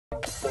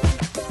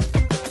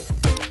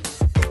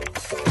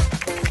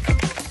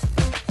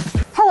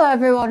Hello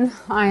everyone,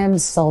 I am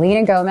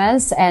Selena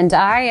Gomez and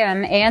I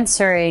am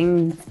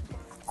answering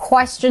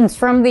questions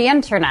from the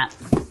internet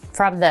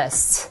from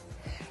this.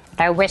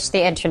 I wish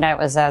the internet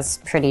was as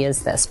pretty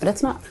as this, but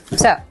it's not.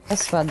 So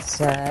this one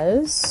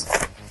says,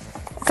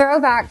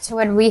 throwback to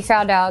when we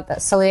found out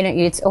that Selena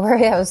eats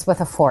Oreos with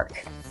a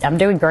fork. I'm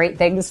doing great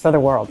things for the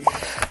world.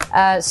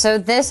 So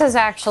this is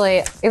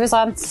actually, it was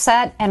on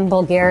set in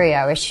Bulgaria.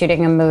 I was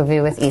shooting a movie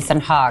with Ethan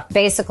Hawke.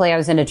 Basically, I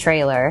was in a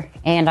trailer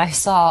and I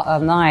saw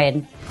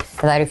online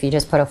that if you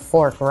just put a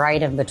fork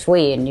right in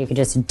between, you could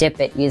just dip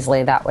it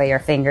easily. That way your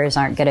fingers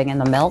aren't getting in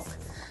the milk.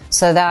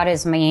 So that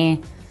is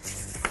me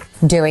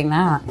doing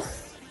that.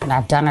 And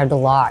I've done it a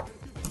lot.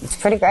 It's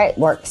pretty great.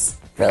 Works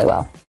really well.